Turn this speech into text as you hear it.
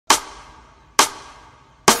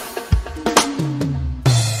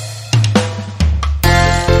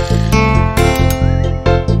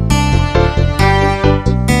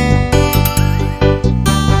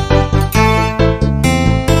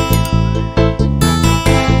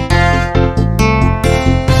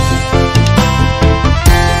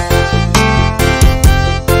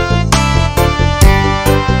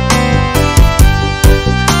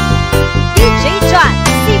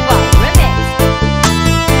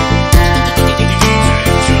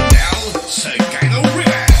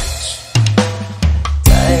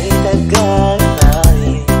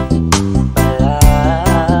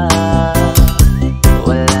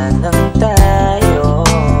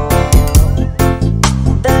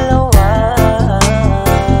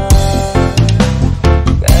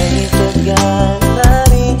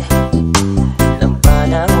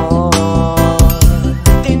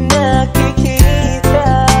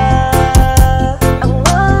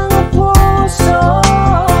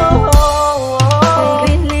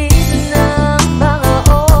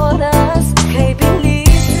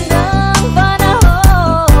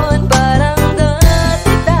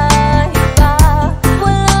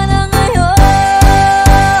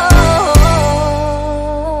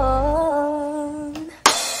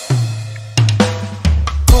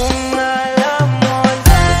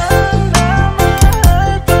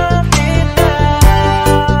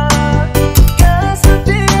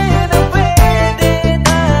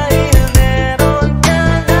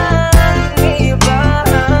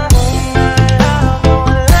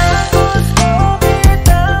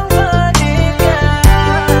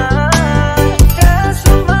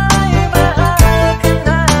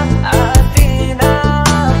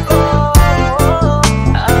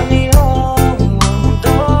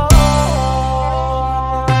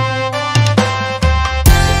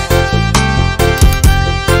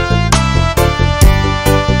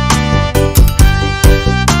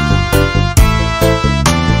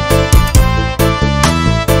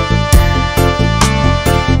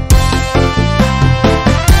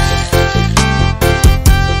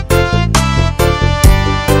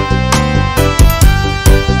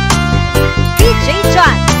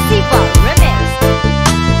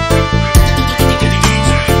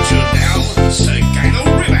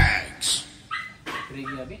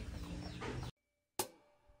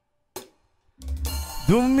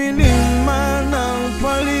Dumilim man ang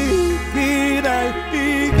paligid ay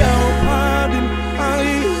ikaw pa din ang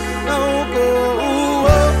ilaw ko.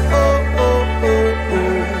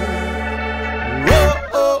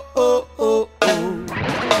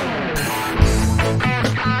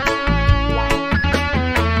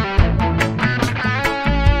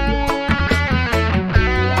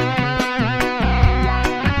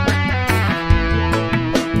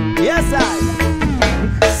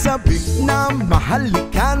 Sabik na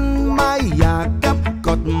mahalikan, mayakap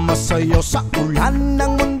ko't masayo sa ulan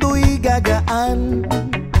ng mundo'y gagaan.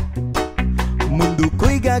 Mundo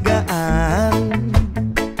ko'y gagaan.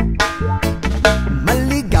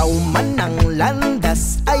 Maligaw man ang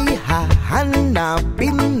landas ay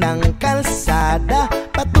hahanapin ng kalsada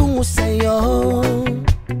patungo sa'yo.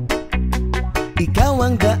 Ikaw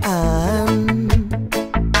ang gaan.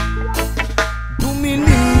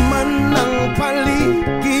 Dumilim man ang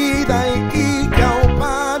paligid ay ikaw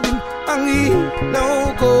pa din ang ilaw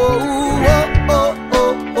ko.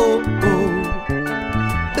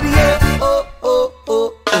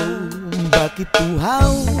 Bakit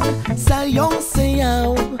uhaw sa iyong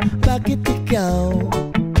sayaw? Bakit ikaw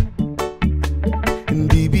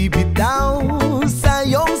hindi bibitaw sa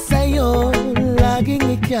iyong sayo?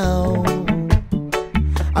 Laging ikaw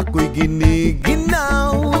ako'y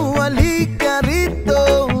giniginaw. Halika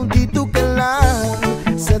rito, dito ka lang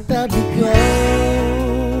sa tabi ko.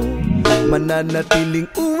 Mananatiling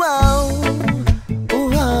uhaw,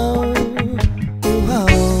 uhaw,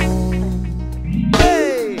 uhaw.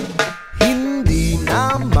 Hey! Hindi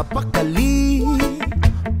na mapakali,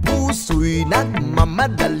 puso'y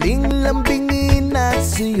nagmamadaling lambingin at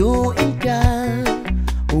suyuin ka.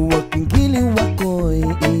 Huwag kang giliw, ako'y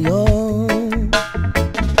iyo.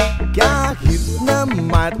 Kahit na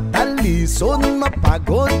matalison,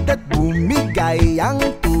 mapagod at bumigay ang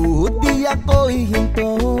tuhod, di ako'y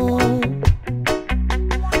hinto.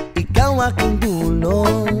 Ikaw aking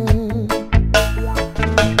dulong.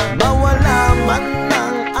 Mawala man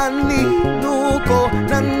ang anino ko,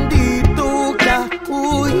 nandito ka,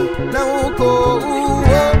 uy, naw ko.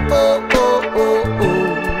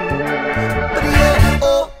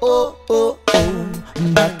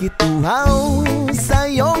 Bakit uhaw sa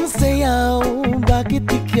iyong sayaw? Bakit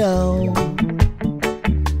ikaw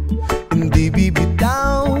hindi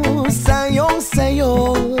bibitaw sa iyong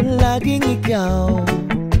sayo? Laging ikaw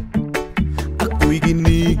ako'y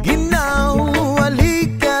giniginaw.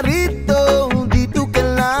 Halika rito, dito ka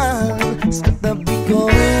lang sa tabi ko.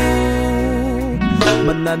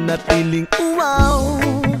 Mananatiling uhaw,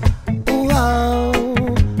 uhaw,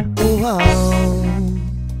 uhaw.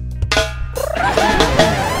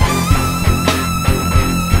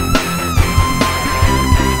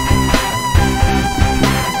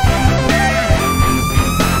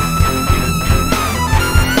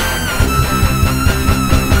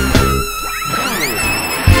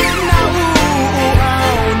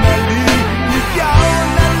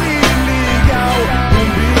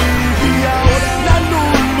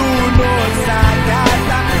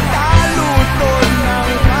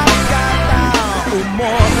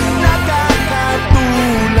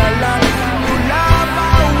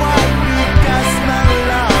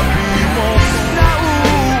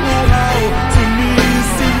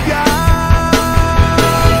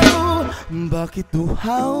 Bakit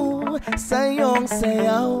uhaw sa iyong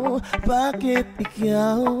sayaw? Bakit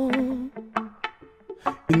ikaw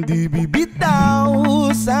hindi bibitaw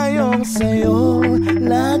sa iyong sayo?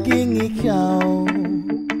 Laging ikaw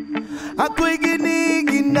ako'y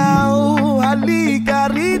giniginaw. Halika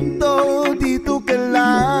rito, dito ka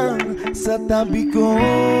lang sa tabi ko.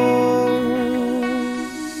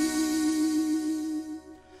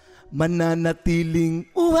 Mananatiling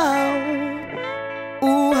uhaw,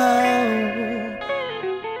 uhaw,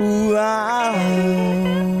 uhaw.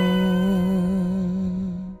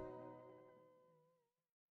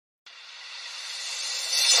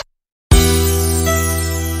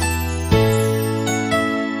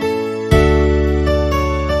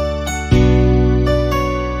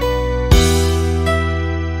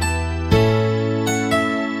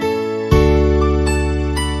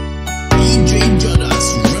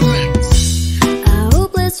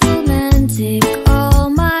 Romantic all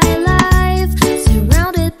my life,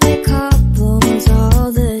 surrounded by couples.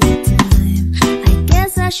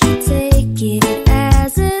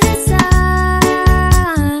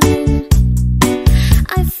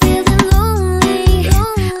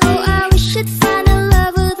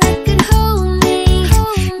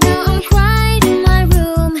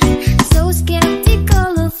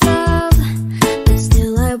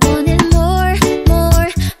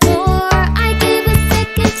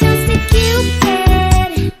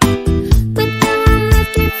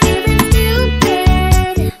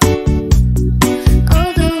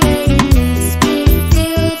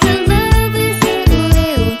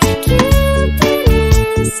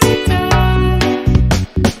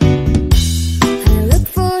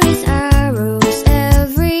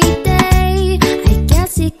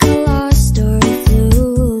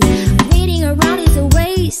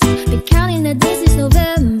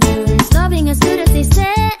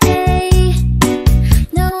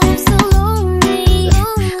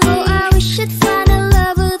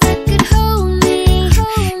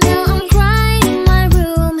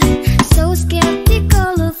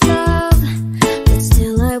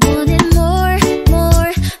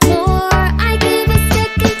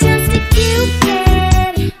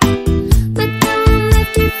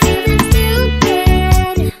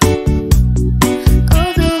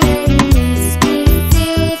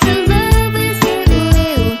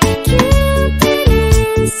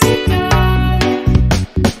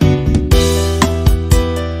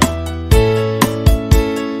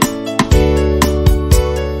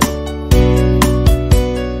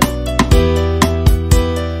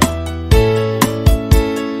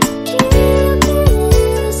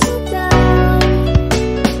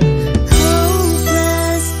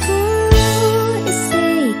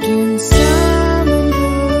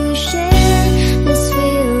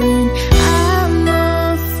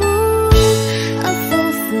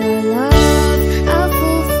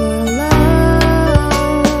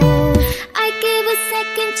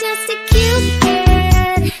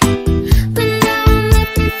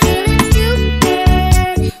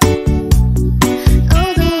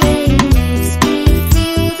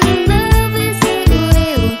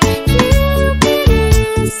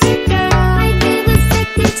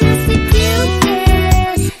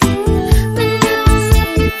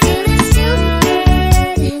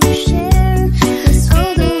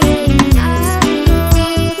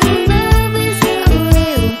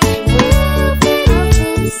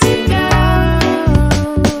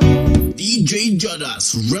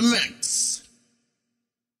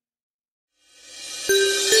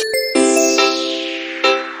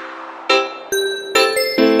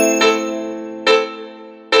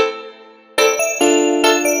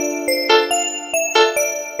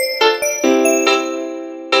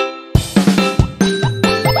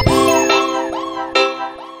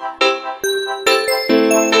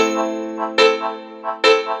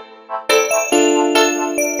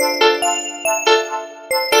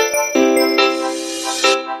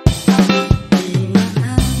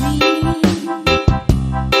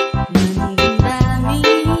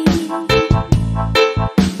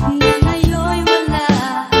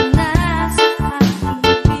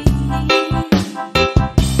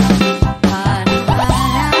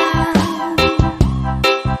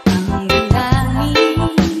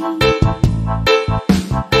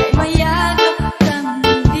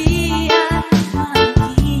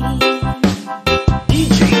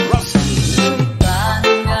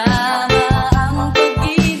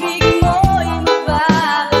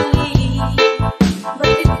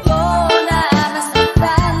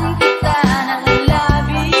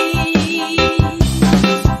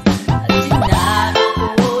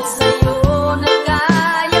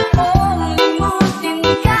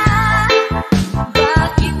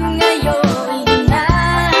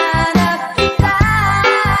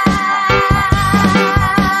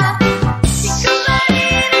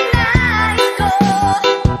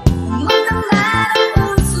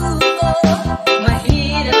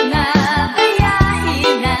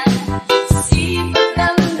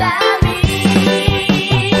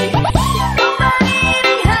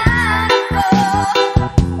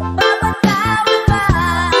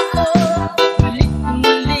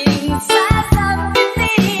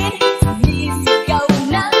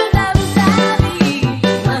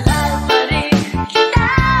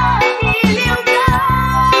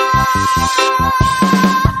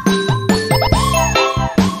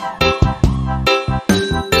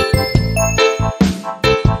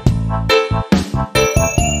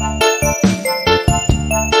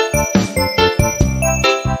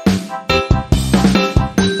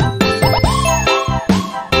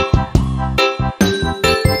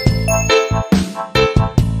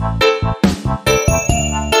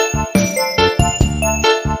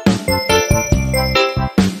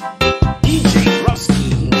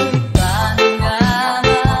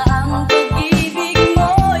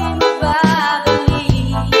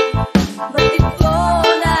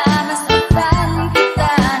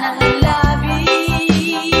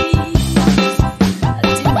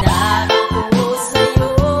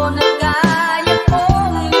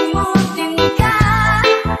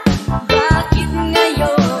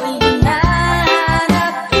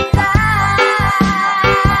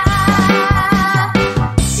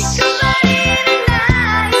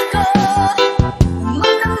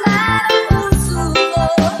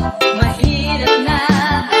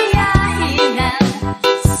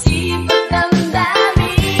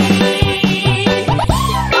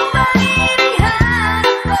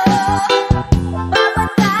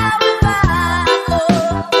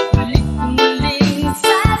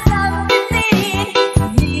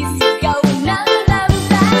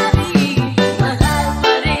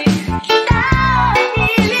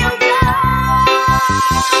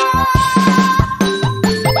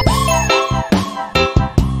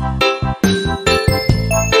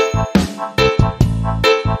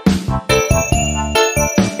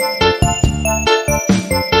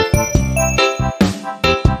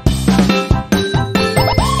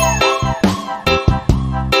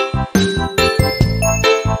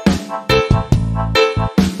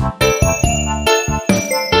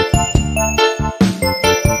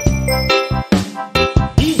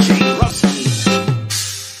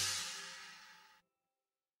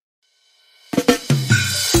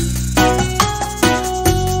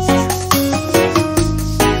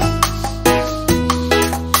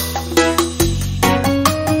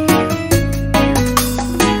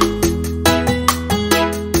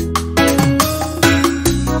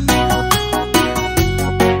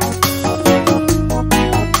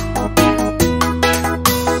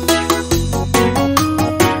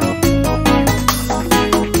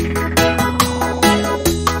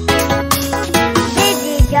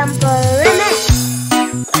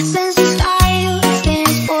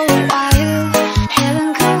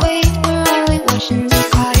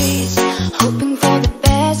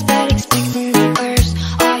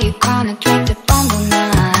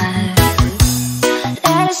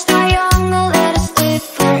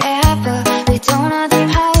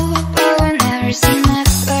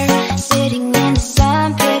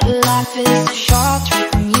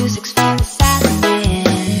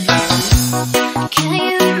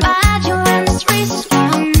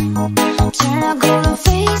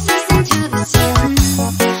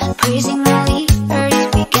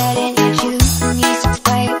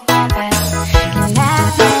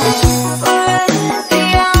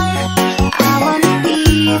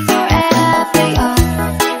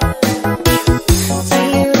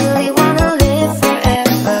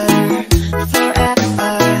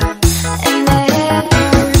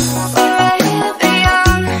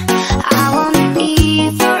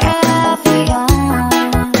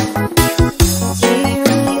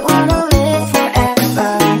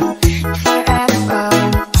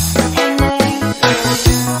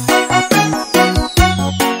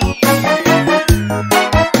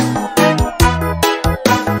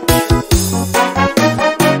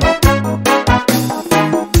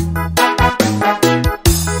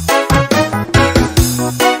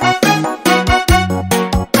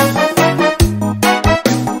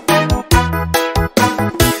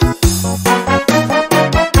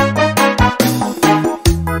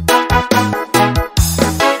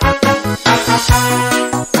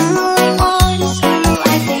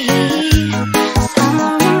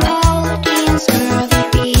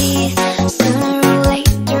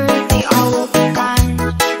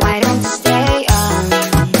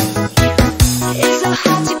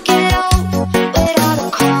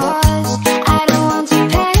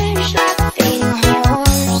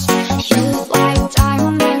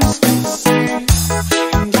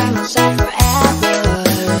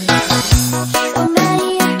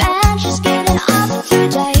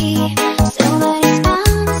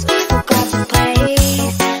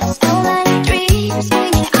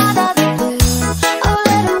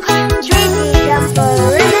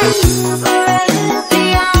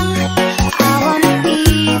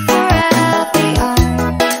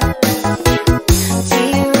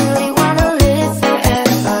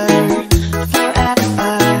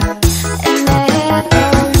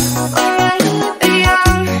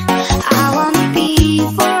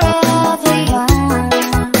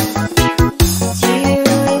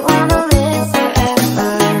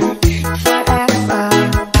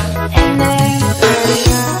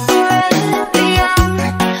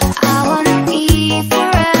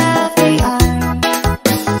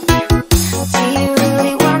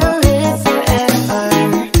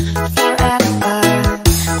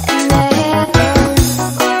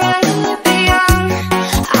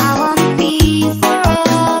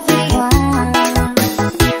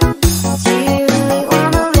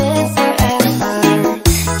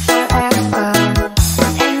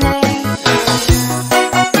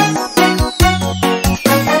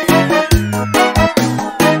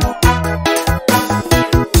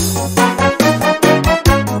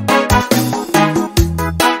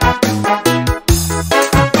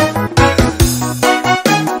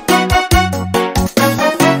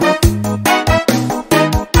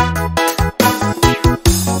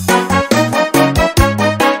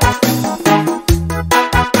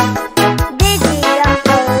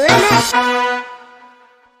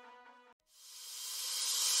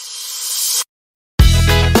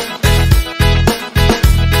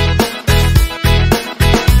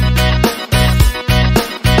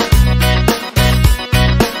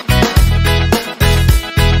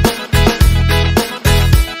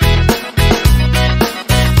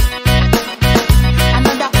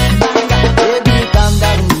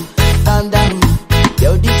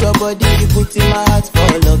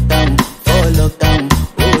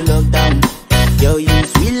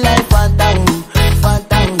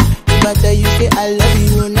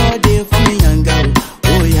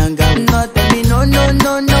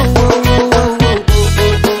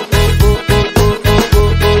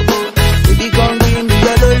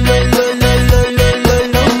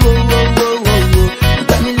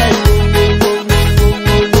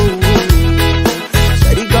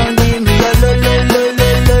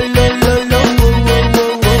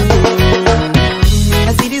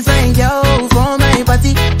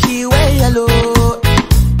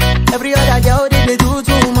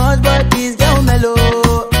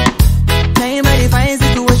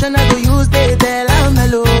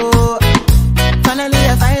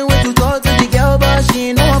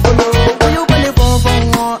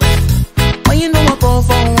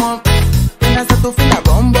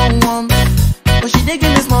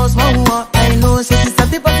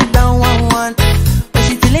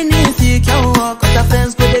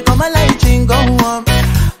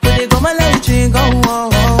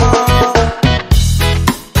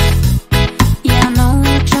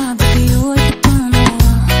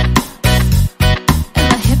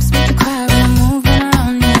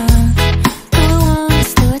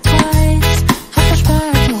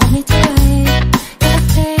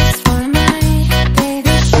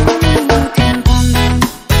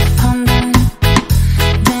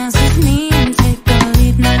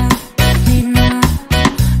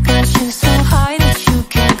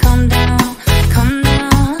 Come down.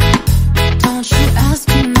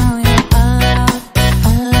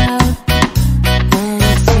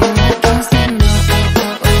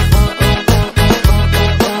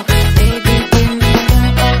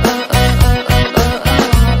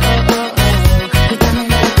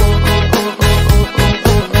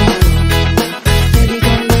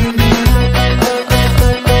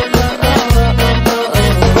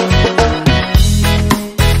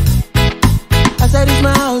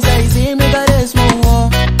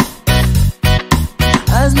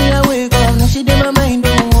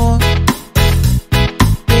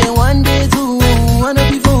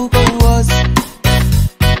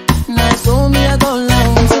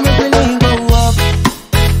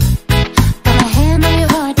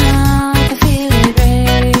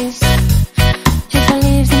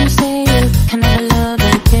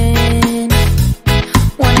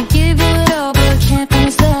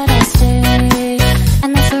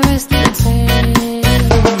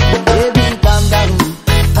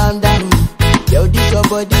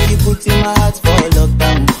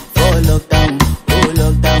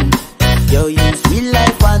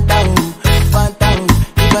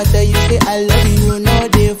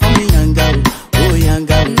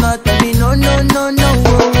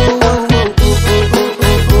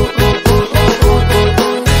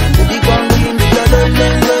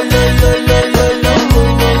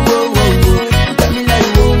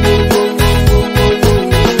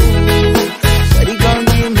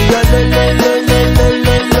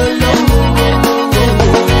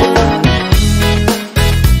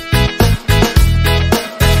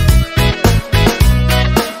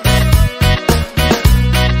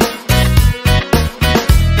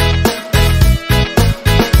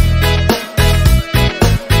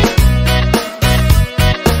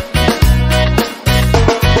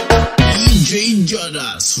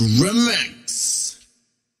 Dangerous Remix.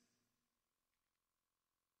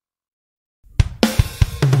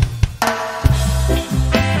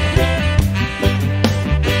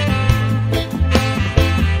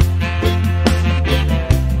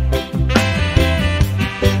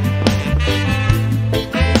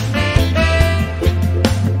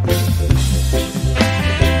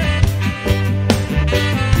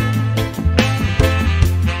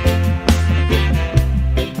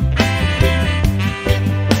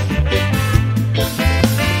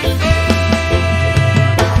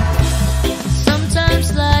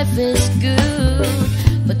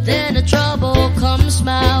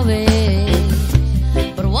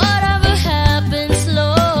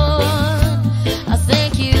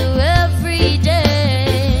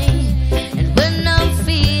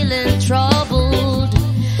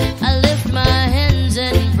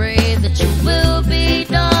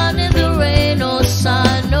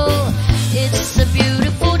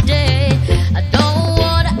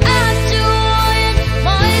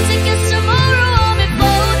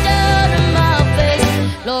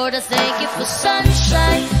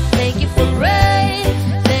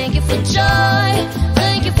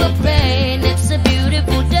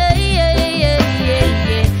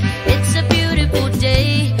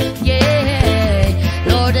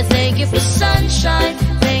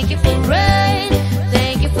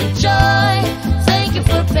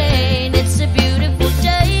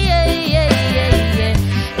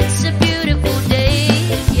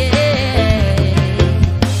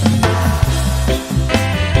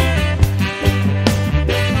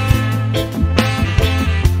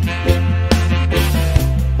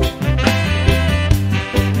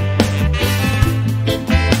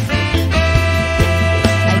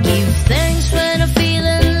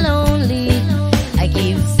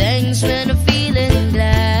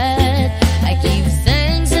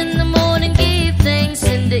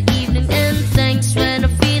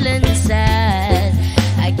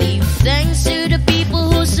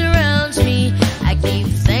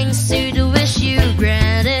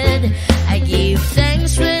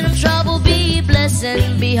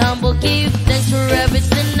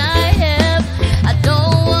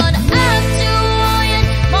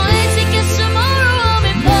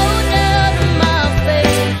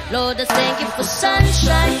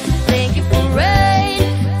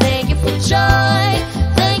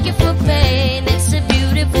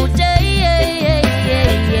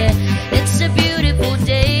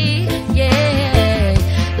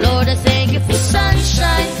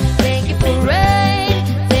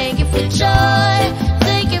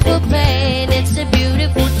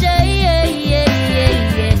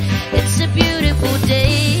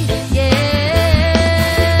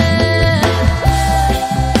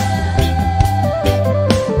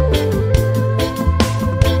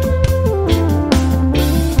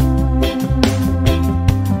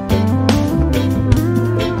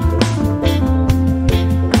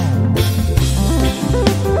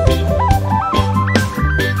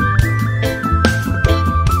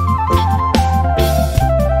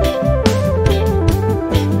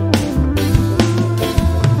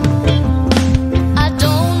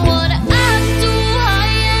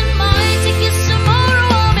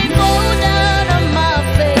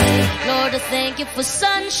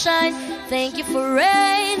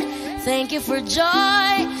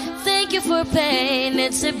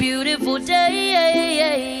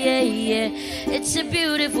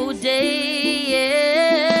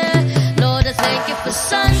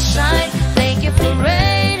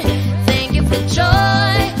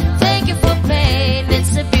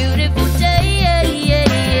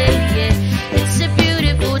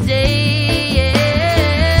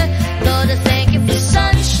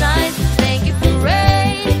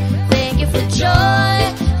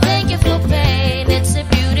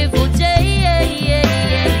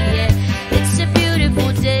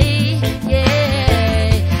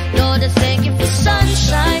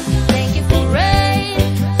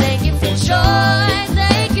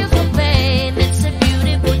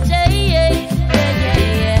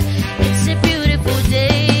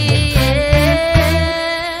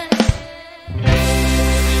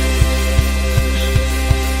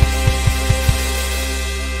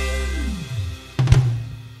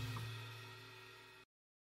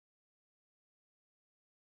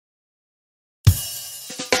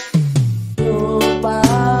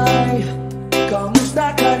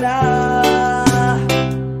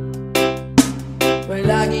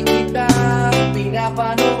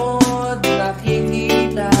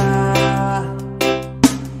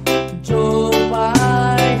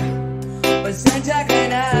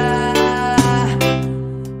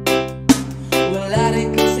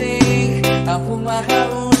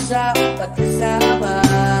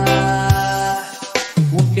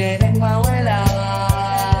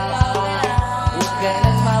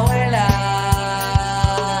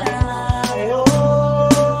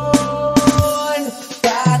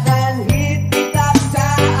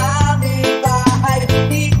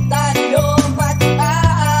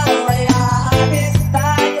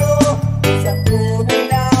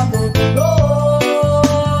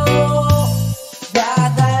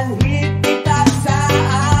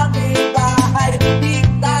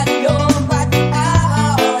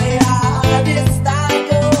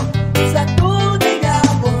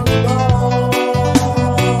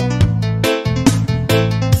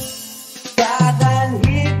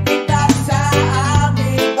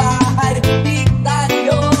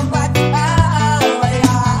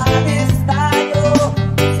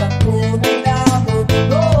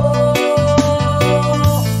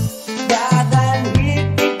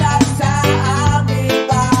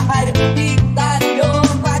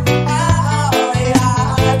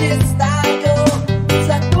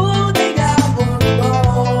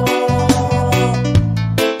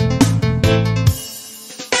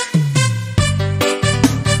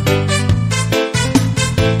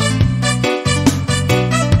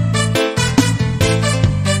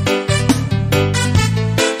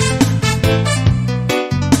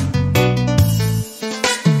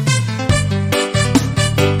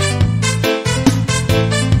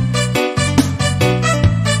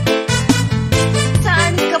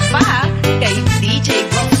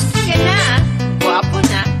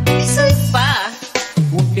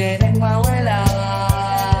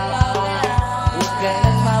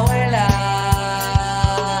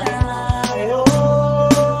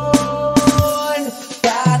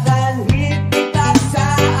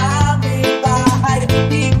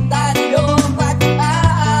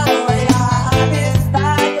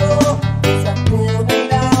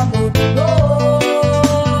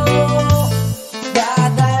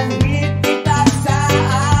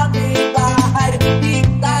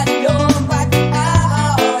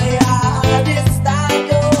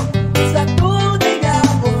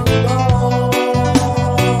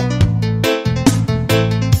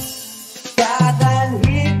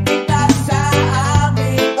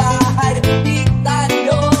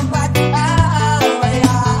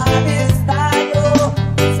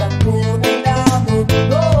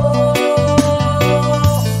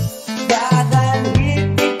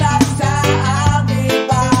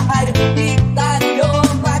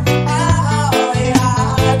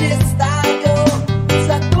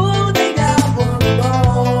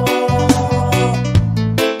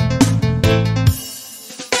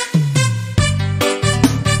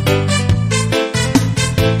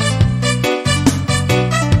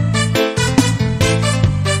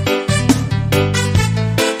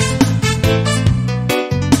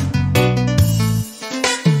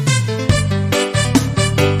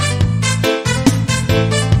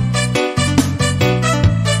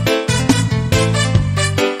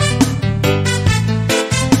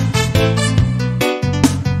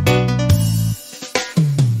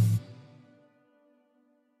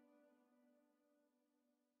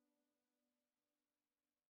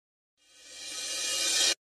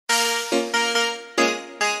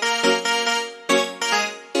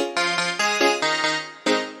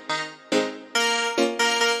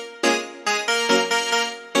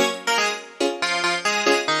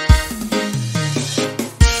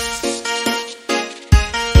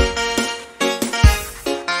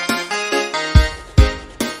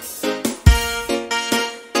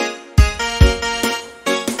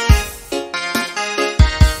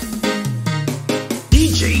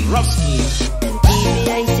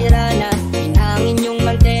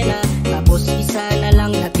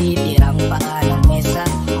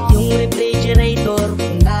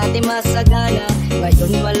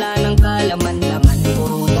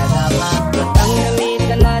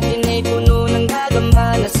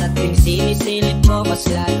 mas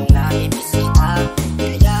lalong naibis kita.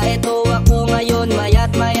 Kaya eto ako ngayon,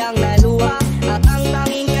 maya't mayang naluha, at ang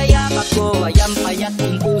tanging kayakap ko ay ang payat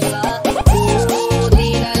kong pusa.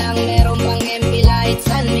 Di na lang meron pang MP lights,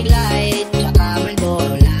 Sunmig light, tsaka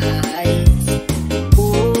Marlboro lights.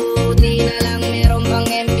 Di na lang meron pang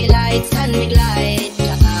MP lights, Sunmig light,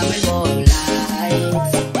 tsaka Marlboro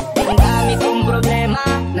lights. Ang dami kong problema,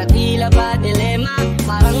 na tila ba dilema,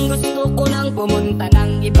 parang gusto ko nang pumunta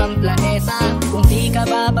ng ibang planeta. Kung di ka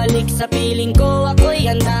babalik sa piling ko, ako'y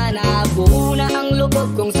handa na. Buo na ang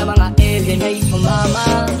lubog kung sa mga alien ay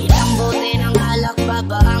sumama. Ilang bote ng alak pa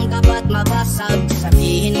ba ang dapat mabasag?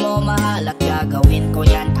 Sabihin mo mahal at gagawin ko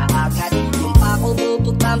yan kaagad. Yung pako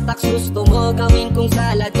bubog tamtax gusto mo gawin kong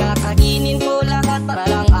salad. Kakainin ko lahat para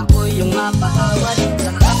lang ako yung mapahawad.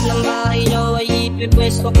 Sa harap ng bahay nyo ay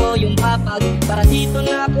ipipwesto ko yung papag, para dito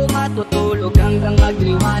na ako matutulog hanggang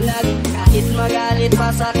magliwanag. Kahit magalit pa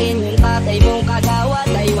sa'kin yung tatay mong kagawad,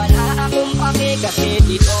 ay wala akong pake kasi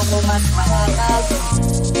dito ko mas mahatag.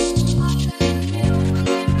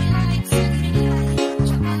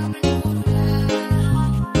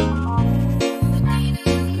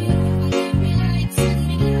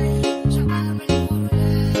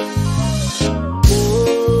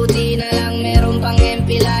 Di na lang meron pang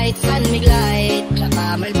MP lights, Sunmig light,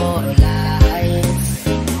 tsaka Marlboro lights.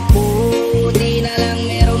 Di na lang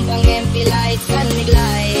meron pang MP lights, Sunmig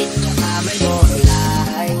light, tsaka Marlboro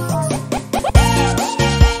lights.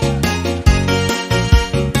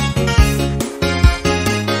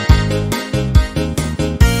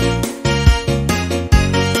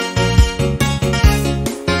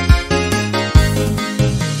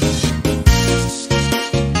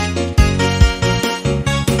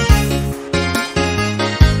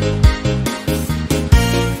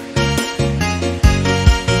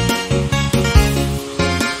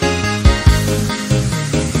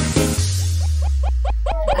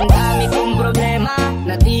 Ang dami kong problema,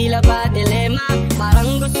 na tila ba dilema,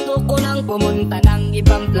 parang gusto ko nang pumunta ng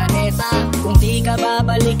ibang planeta. Kung di ka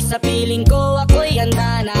babalik sa piling ko, ako'y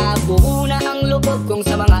handa na. Buo na ang lubog kung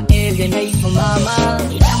sa mga alien ay sumama.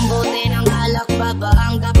 Ilang bote ng alak pa ba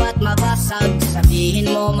ang dapat mabasag? Sabihin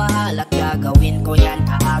mo mahal at gagawin ko yan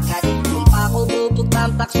kaagad. Yung pako bubog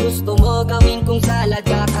tamtax gusto mo gawin kong salad.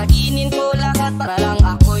 Kakainin ko lahat para lang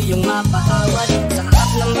ako yung mapahawad. Sa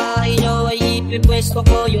harap ng bahay nyo ay ipipwesto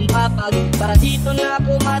ko yung papag, para dito na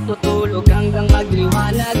ako matutulog hanggang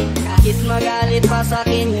magliwanag. Kahit magalit pa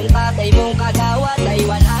sa'kin yung tatay mong kagawad, ay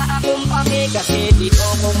wala akong pake kasi dito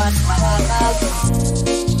ko mas mahatag.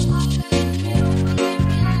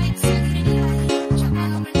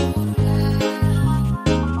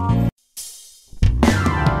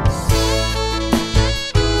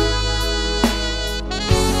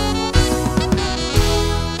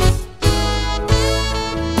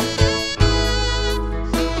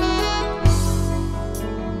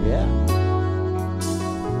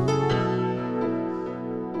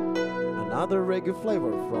 Another reggae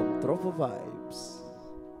flavor from Tropa Vibes.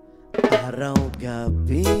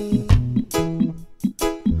 Araw-gabi,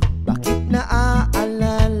 bakit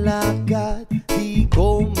naaalala ka? Di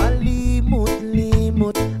ko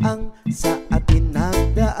malimot-limot ang sa atin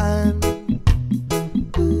nagdaan.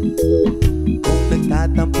 Kung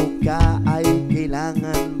nagtatampo ka ay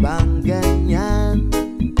kailangan bang ganyan?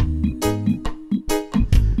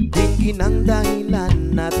 Tingin ang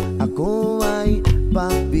dahilan at ako ay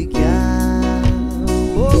pagbigyan.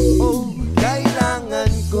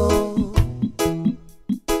 Kailangan ko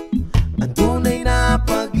ang tunay na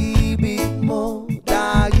pag-ibig mo,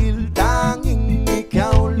 dahil tanging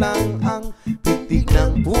ikaw lang ang titig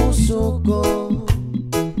ng puso ko.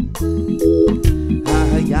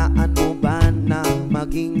 Hahayaan mo ba na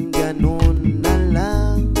maging ganun na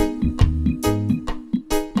lang?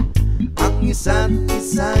 Ang isa't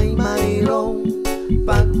isa'y mayroong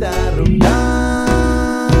pagdarugtang.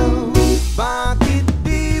 Bakit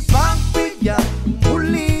di pagbigyan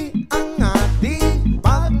muli ang ating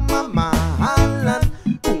pagmamahalan?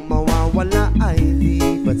 Kung mawawala ay di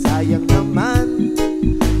ba't sayang naman?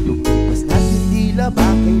 Lumipas natin tila ba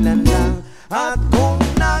kailan lang? At kung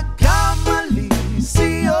nagkamali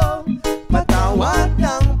siyo, patawad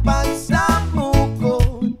ang pagsamo ko.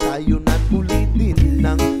 Tayo na't ulitin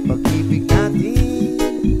ng pag-ibig natin.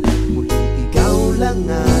 Muli ikaw lang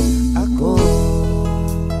at ako.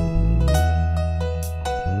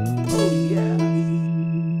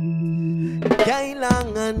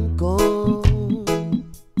 Kailangan ko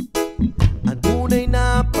ang tunay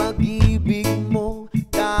na pag-ibig mo,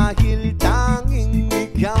 dahil tanging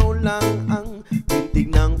ikaw lang ang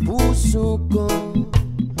pintig ng puso ko.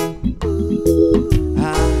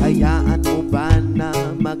 Hahayaan mo ba na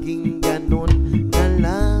maging ganun na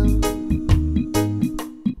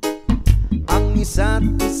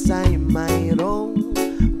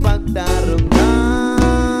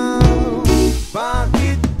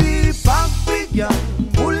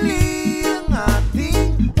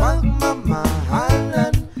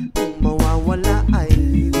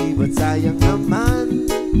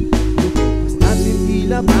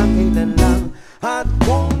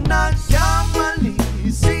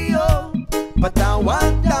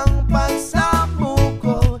Patawad ang pagsamo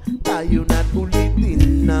ko, tayo na't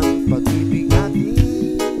ulitin ng pag-ibig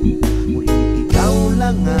natin. Muli ikaw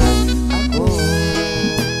lang at ako.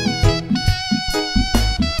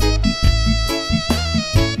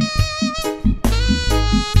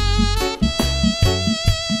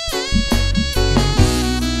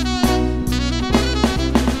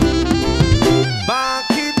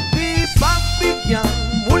 Bakit di pagbigyan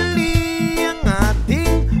muli ang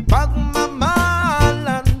ating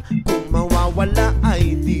pagmamahalan? Kung mawawala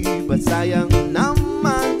ay di ba sayang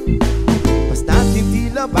naman? Basta't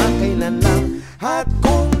hindi labang kailan lang. At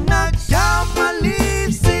kung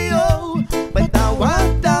nagkamali sa'yo,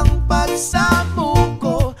 patawad ang pagsamo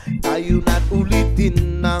ko, tayo na't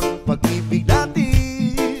ulitin ng pag-ibig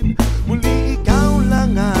natin. Muli ikaw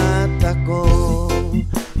lang at ako.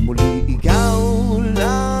 Muli ikaw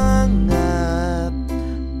lang at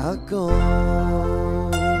ako.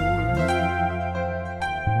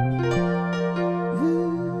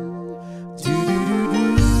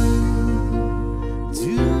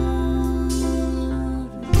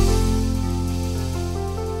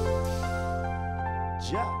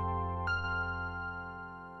 Ja.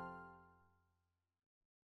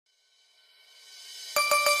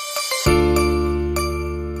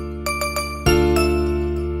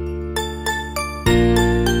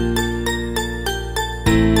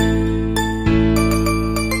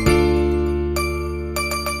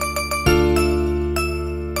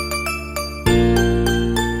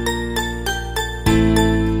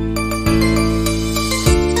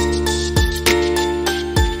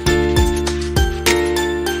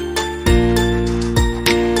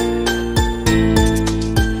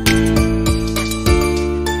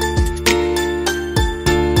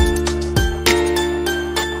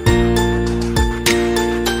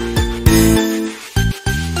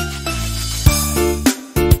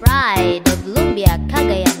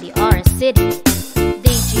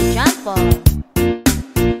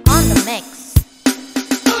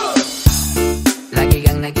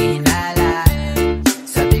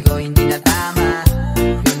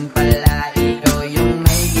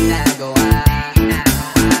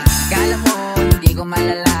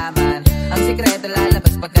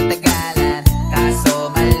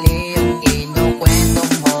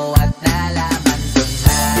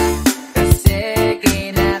 Kasi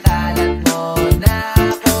kinakalat mo na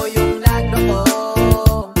ako yung nagdoko.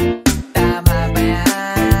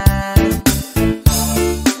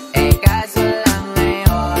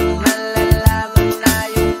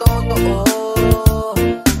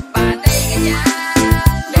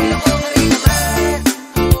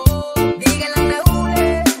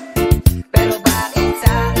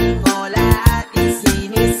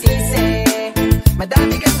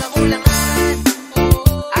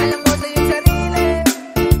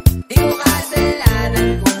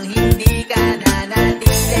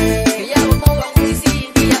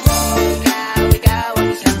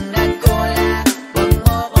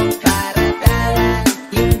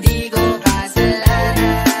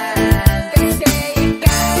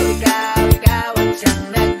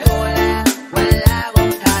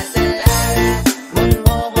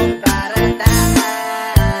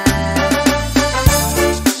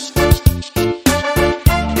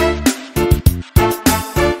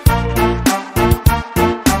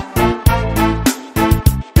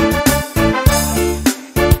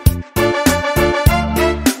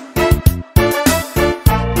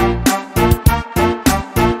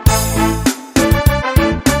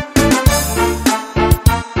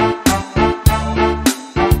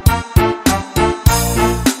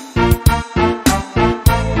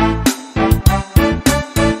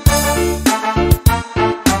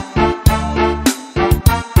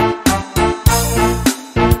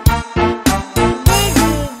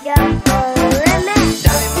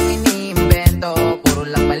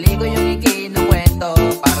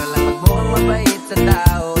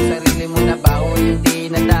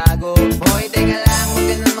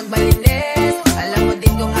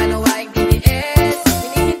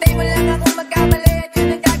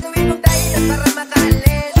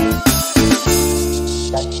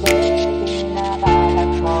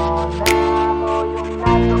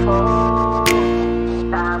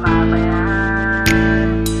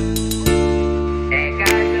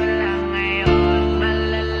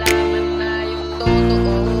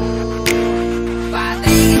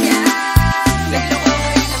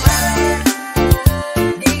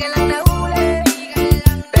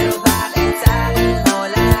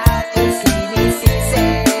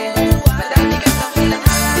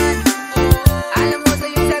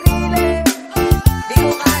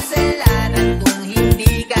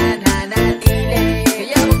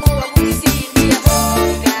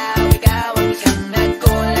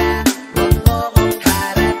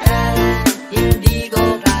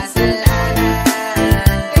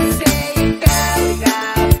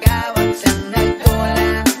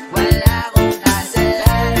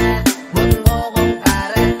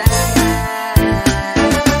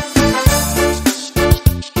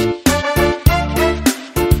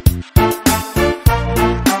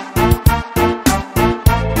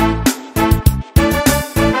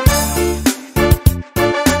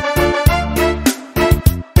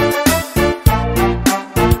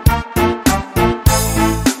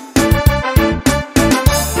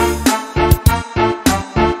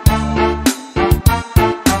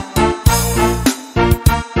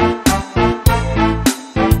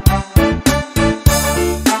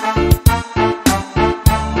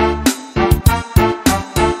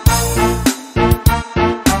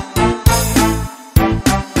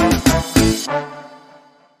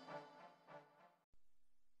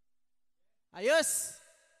 Ayos!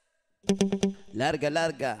 Larga,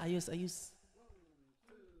 larga. Ayos, ayos.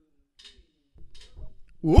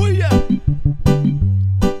 Oh yeah!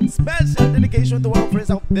 Special dedication to our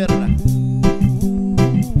friends out there.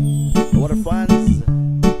 Our fans.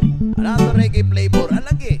 Another reggae flavor.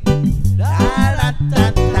 Alagi.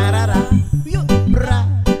 Da-da-da-da-da-da.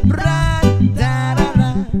 Bra, bra,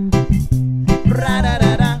 da-da-da.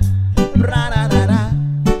 Bra-da-da-da. Bra-da-da-da.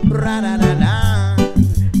 Bra-da-da-da.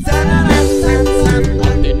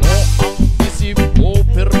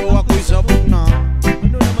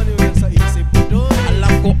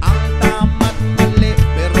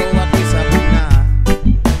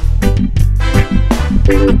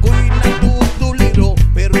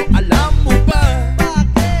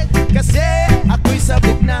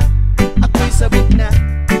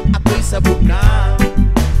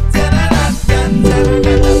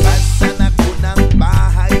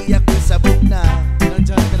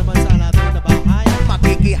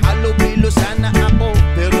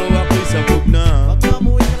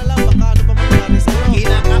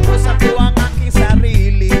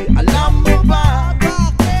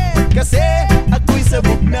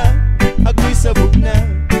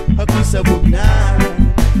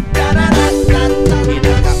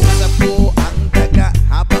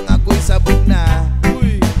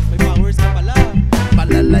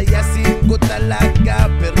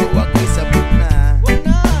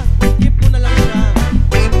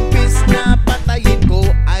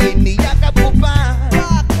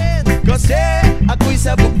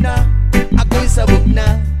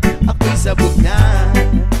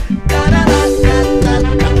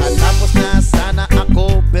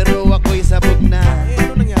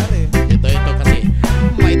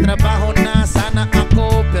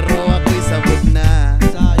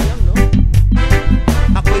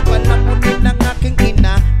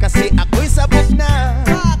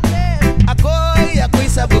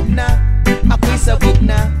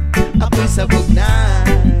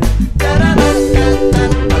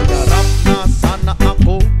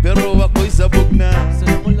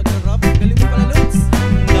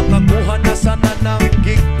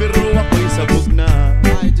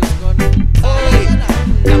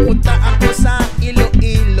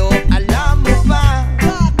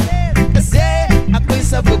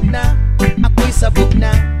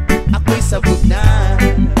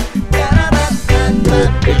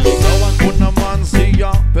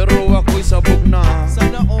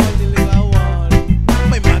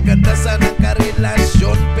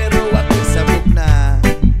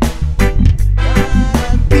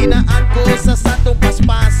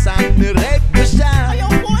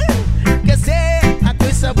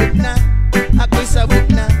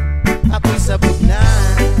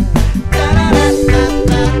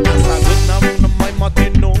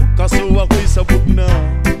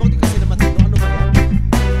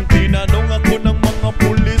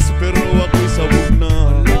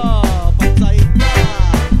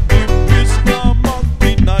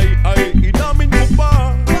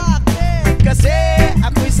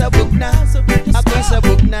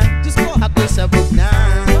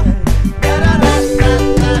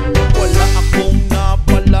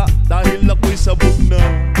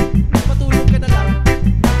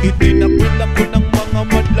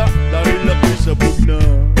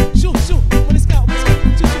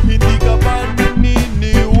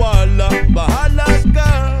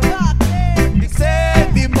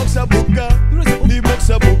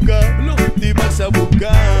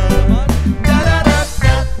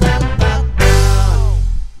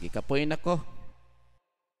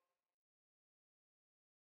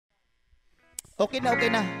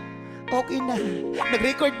 Okay na.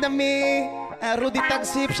 Nag-record na mi. Rudy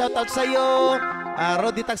Tagsip, shout out sa'yo.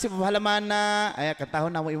 Rudy Tagsip, halaman na. Ay,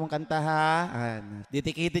 kantahon na mo imong kanta ha.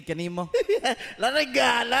 Dedicated ka nimo.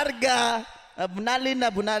 Larga, larga. Bunali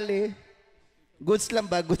na, bunali. Goods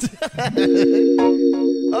lang ba? Goods.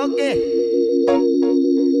 Okay.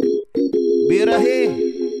 Birahe.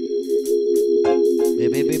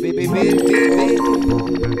 Baby.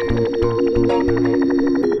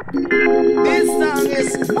 This song is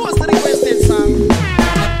most requested song.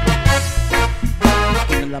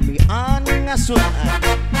 Inalamian nga sunan.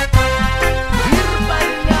 Hirman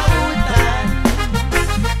nga utan.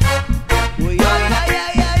 Uy, ay.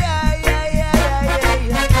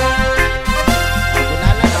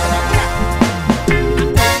 Bunala na orang na.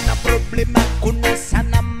 Ako na problema kung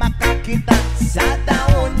sana makakita sa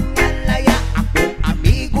taon nga laya. Akong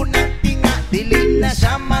amigo ng tinga, dili na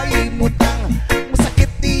siya maimot.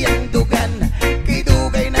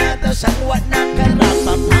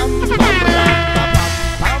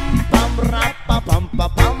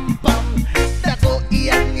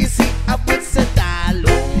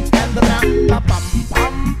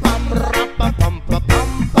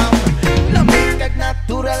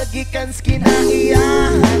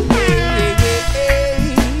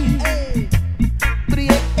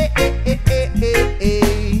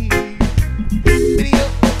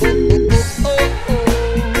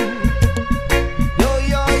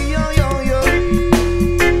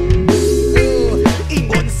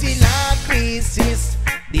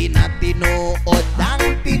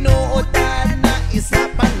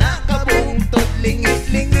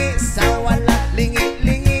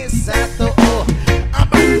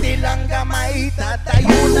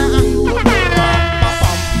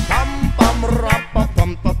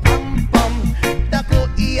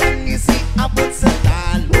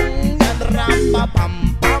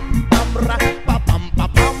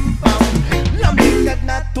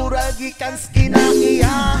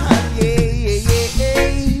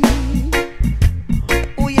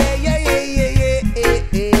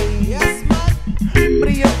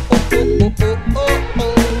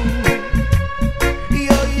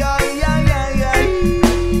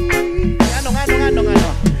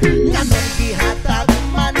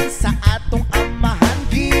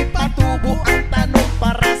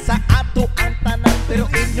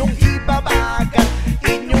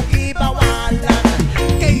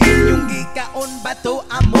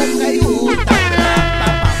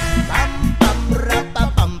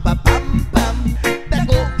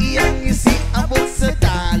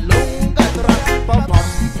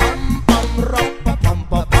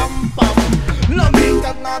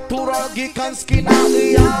 gikans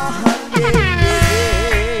kinaiyahan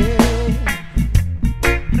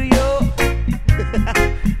Rio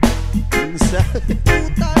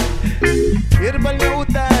Utan Herbal nga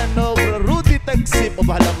utan no Rudy tagsip o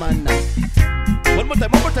bahalaman na One more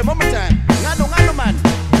time Ngano man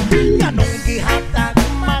Nganong gihatag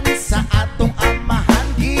man sa atong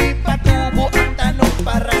amahan Gipatubo ang tanong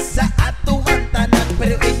para sa atong tanan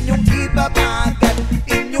Pero inyong ibabagan,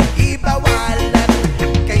 inyong ibawalan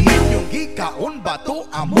Kay inyong gikaon bato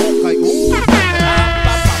amo kay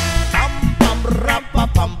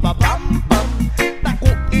Rapapam-pam-pam-pam-pam Taku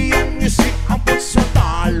iyong isiabot sa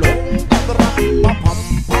talong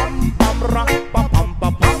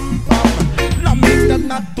Rapapam-pam-pam-pam-pam-pam Lamig na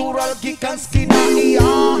natural gikans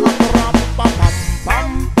kinaiyahan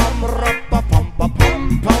Rapapam-pam-pam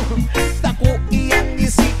Rapapam-pam-pam Taku iyong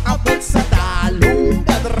isiabot sa talong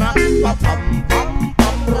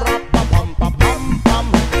Rapapam-pam-pam Rapapam-pam-pam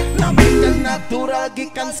Lamig na natural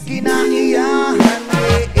gikans kinaiyahan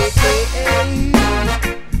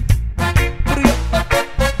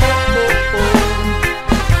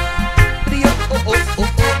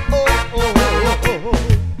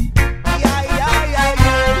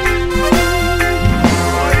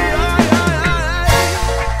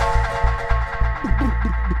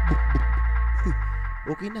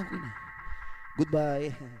Okay na.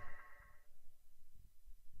 Goodbye.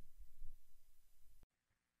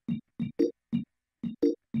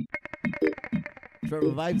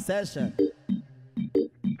 Revive session.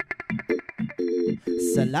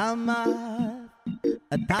 Salamat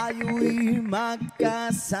at tayo'y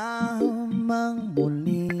magkasamang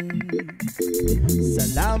muli.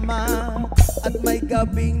 Salamat at may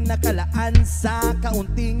gabing nakalaan sa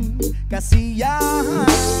kaunting kasiyahan.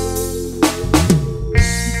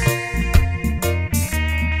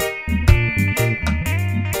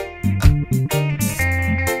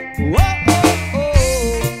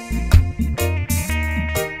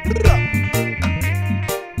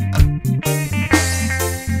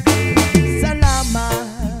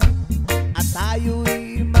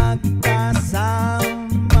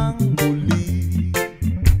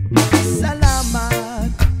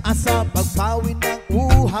 Sa pagpawin ng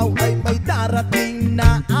uhaw ay may darating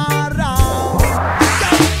na araw.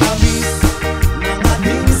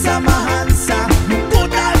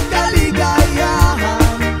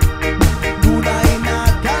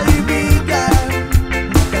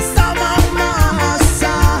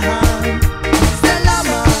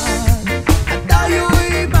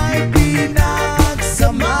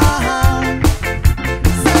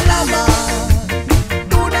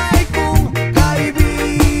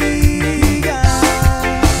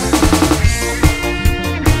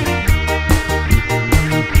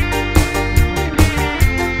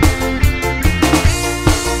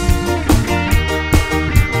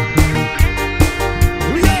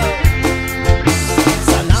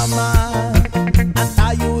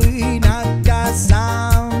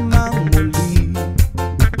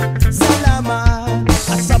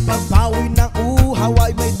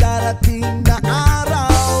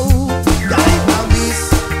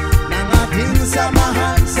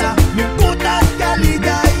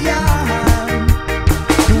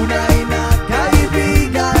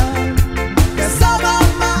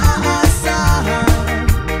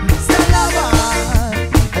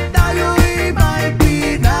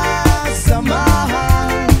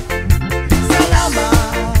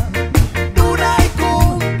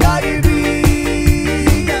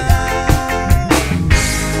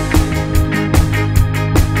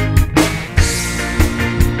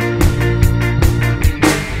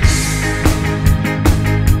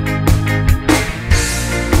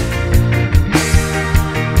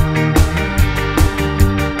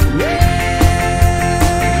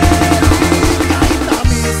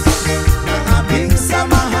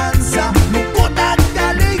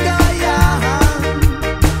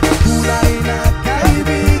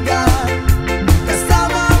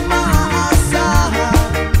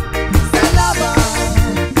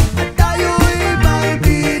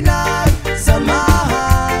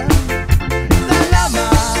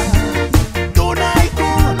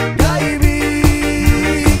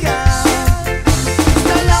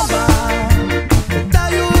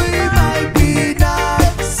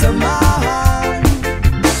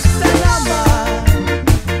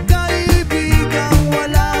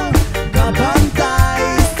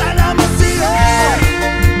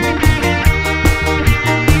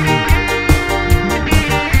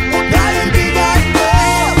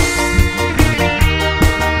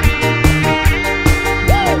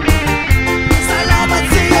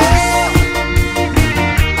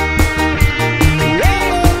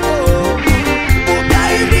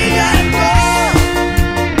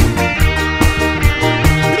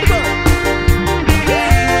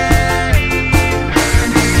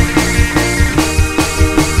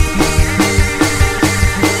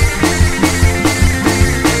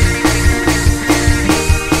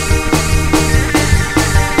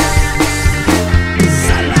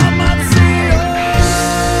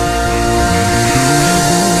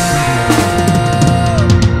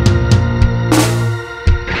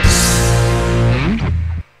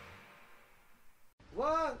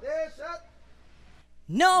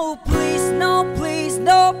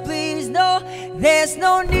 There's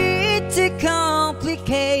no need to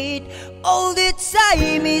complicate. All the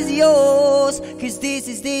time is yours. Cause this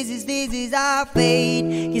is our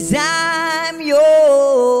fate. Cause I'm yours.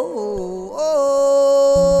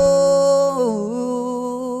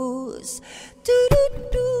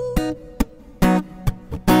 Do-do-do.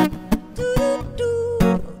 Do-do-do.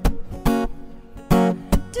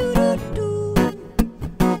 Do-do-do.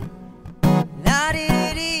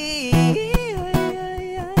 La-di-di.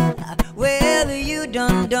 Well, you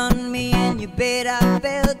done me and you bet I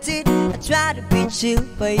felt it. I tried to be chill,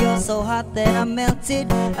 but you're so hot that I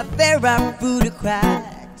melted. I fell right through the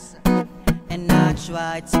cracks, and I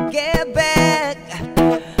tried to get back.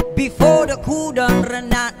 Before the cool done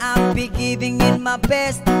run out, I'll be giving it my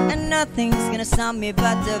best, and nothing's gonna stop me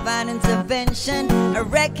but divine intervention. I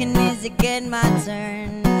reckon it's again my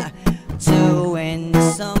turn to win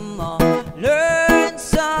some more, learn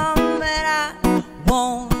some, but I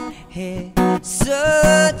won't hesitate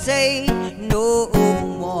no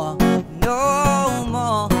more, no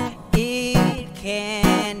more. It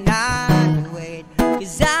cannot wait,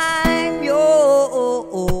 'cause I'm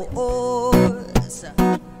yours.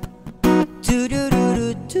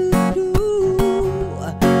 Do-do-do-do-do-do.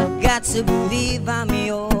 Got to believe I'm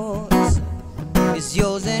yours. It's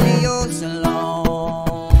yours and yours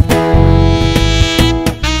alone.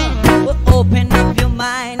 Well, open up your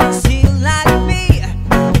mind and see like me.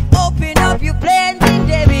 Open up your plans and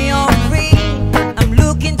let me on free. I'm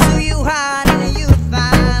looking to you hard and you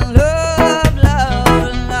find love, love,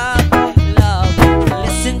 love, love.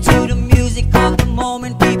 Listen to the music of the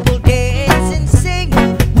moment, people dance and sing.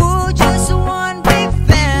 We're just one big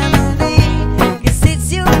family. 'Cause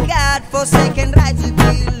it's your God-forsaken right to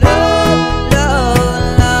be loved,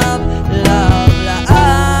 love, love, love, love.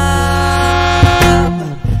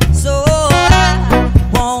 So I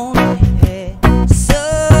won't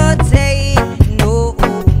hesitate no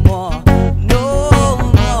more, no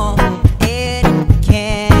more. It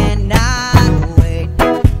cannot wait.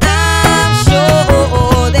 I'm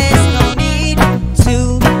sure there's no need to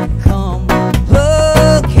complicate.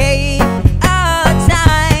 Our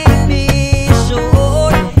time is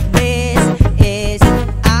short. This is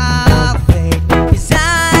our fate. 'Cause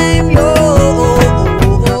I'm yours.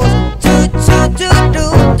 Do do do do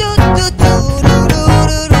do do do do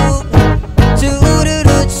do do.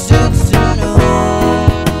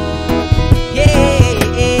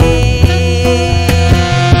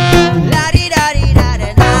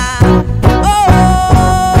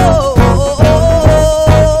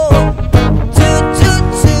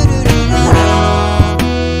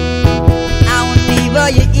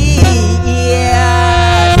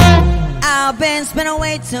 I've been spending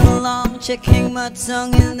way too long checking my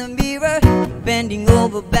tongue in the mirror, bending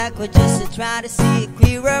over backward just to try to see it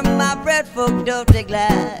clearer. My breath fogged up the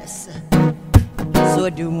glass, so I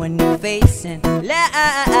do a new face and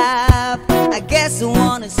laugh. I guess the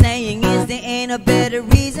one is saying is there ain't a better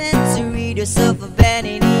reason to read yourself a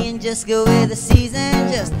vanity and just go with the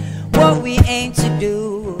season. Just what we aim to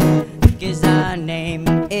do, 'cause our name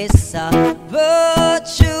is a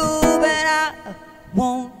virtue. But I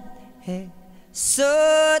won't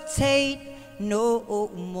hesitate no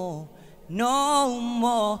more, no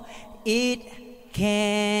more. It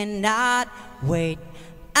cannot wait.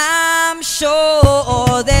 I'm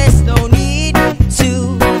sure there's no need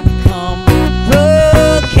to complicate.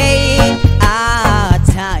 Our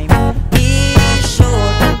time is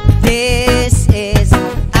short. This is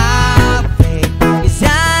our fate. 'Cause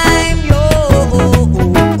I'm yours.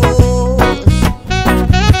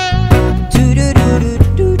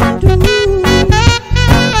 Do-do-do-do-do-do.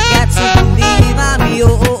 Got to believe I'm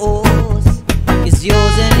yours. It's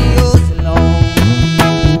yours and yours alone.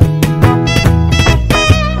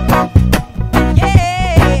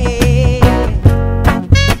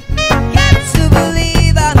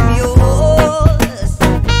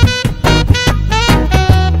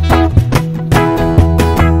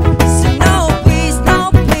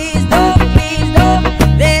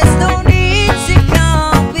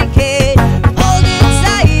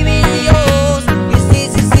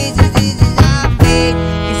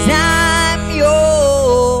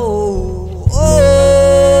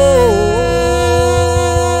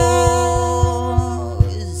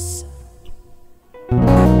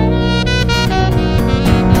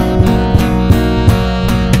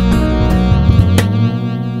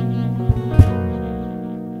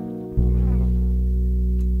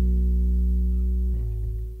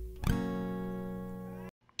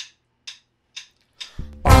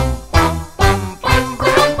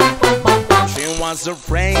 was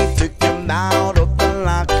afraid to come out of the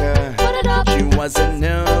locker. She was as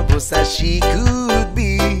nervous as she could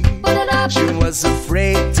be. She was was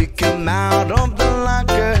afraid to come out of the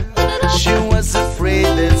locker. She was afraid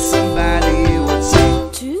that somebody would say,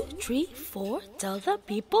 2, 3, 4, tell the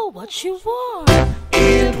people what you wore.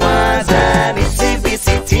 it was an itsy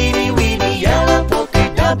bitsy teeny weeny yellow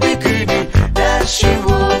polka dot bikini that she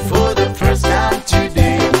wore for the first time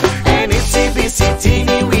today. An itsy bitsy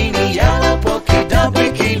teeny weeny yellow polka dot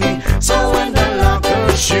bikini, so in the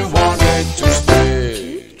locker she wanted to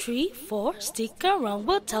stay. 2, 3, 4, stick around,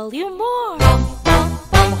 we'll tell you more.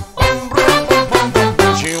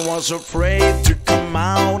 She was afraid to come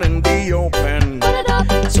out in the open,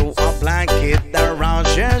 so a blanket around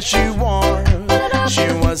she wore. She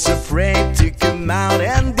was afraid to come out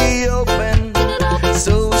in the open,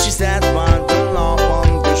 so she sat by the log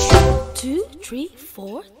on the shore. 2, 3,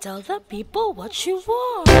 4, tell the people what you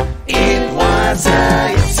wore. It was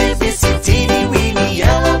a itsy bitsy teeny weeny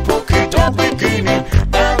yellow polka dot bikini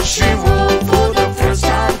that she wore for the first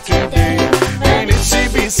time today. An itsy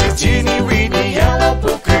bitsy teeny weeny yellow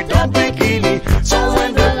polka dot bikini, so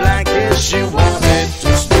in the blanket she wanted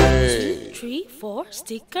to stay. 3, 4,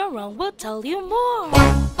 stick around, we'll tell you more.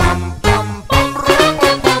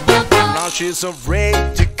 Now she's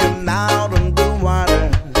afraid to come out on the water,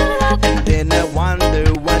 and then I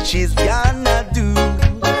wonder what she's gonna do.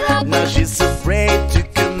 Now she's afraid to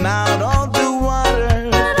come out on the water,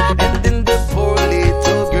 and then the poor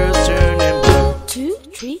little girl's turning blue. 2,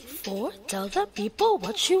 3, 4, tell the people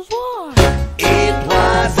what you wore. It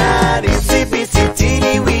was an itsy bitsy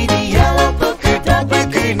teeny weeny yellow polka dot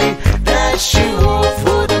bikini that she wore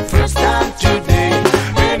for the first time today.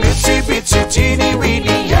 An itsy bitsy teeny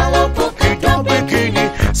weeny yellow polka dot bikini,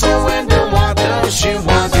 so in the water she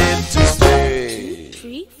wanted to stay.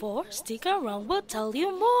 3, 4, stick around, we'll tell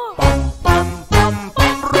you more.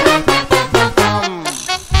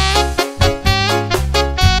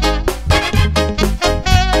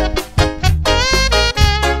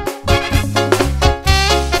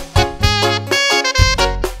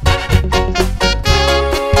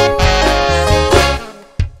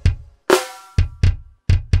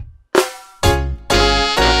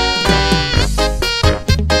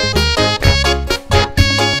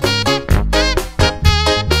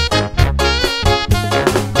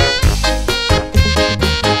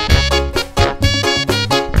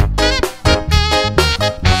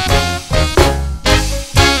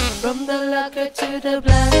 From the locker to the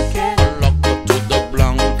blanket, Locker to the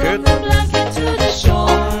blanket, from the blanket to the shore,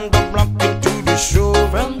 on the blanket to the shore,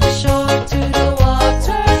 from the shore to the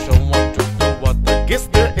water. someone to the water. Guess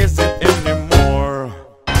there isn't anymore.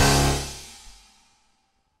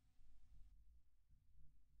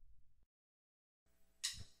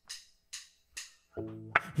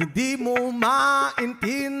 Hindi mo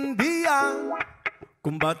maintindihan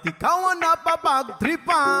kung ba't ikaw ang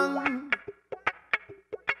napapagtripan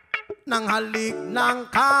ng halik ng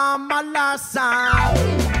kamalasan.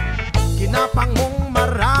 Kinapang mong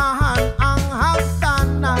marahan ang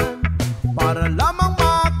hagdanan para lamang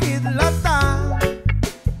makidlatan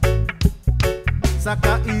sa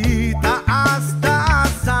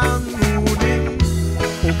kaitaas-taasan. Ngunit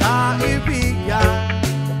o kaibigan,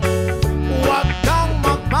 huwag kang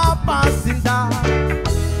magpapasinda.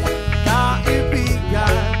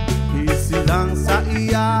 Kaibigan, isilang sa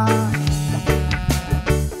iya.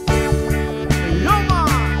 Yoma!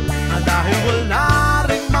 Dahil wala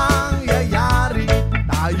ring mangyayari,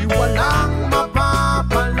 tayo walang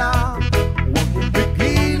mapapala. Huwag mong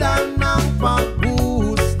pigilan ng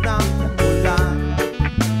pagbuhos ng ulan.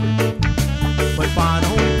 May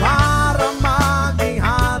panahon para maging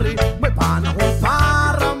hari, may panahon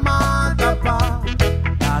para madapa.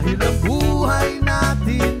 Dahil ang buhay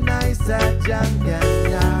natin ay sadyang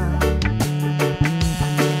ganyan.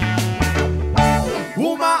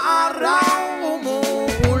 Umaaraw,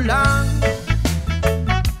 umuulan.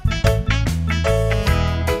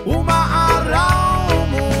 Umaaraw,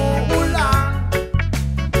 umuulan.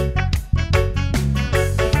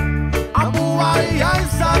 Ang buhay ay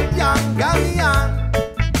sadyang ganyan.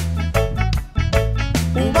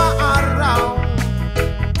 Umaaraw,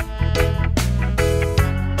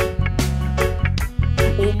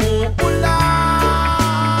 umuulan.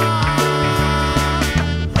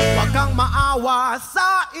 Huwag kang maawa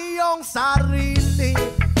sa iyong sarili.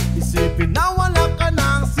 Isipin na wala ka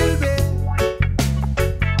ng silbi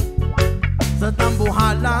sa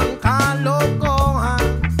tambuhalang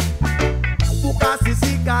kalokohan. Bukas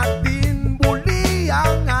sisikat din muli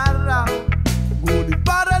ang araw, ngunit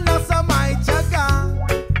para lang sa may tiyaga.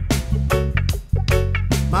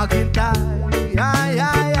 Maghintay, ay,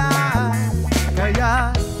 ay, ay.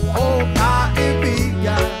 Kaya, oh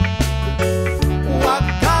kaibigan, huwag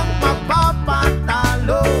kang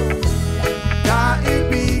magpapatalo.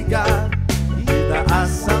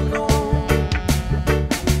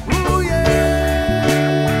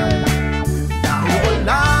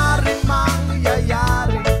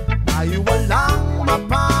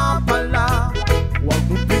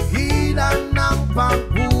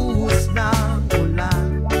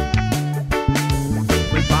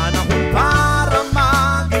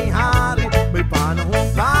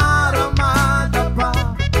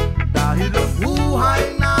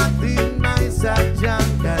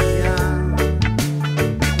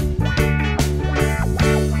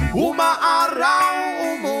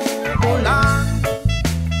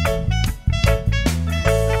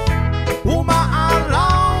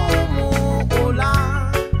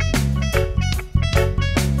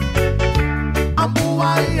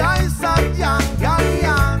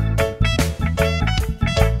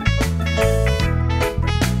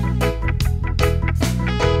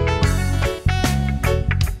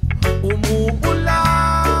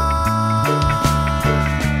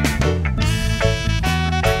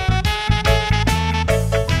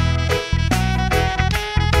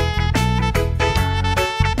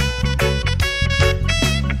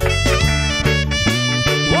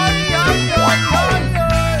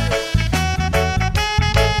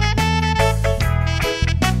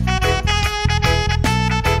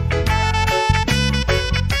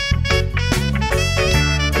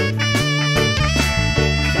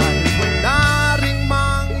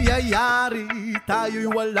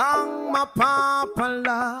 walang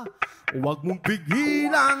mapapala. Huwag mong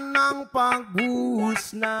pigilan ang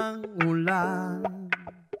pagbuhos ng ulan.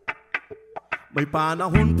 May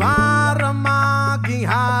panahon para maging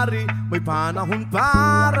hari, may panahon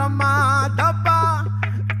para madapa.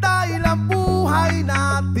 Dahil ang buhay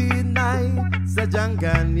natin ay sadyang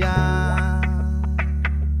ganyan.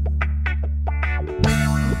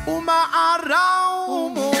 Umaaraw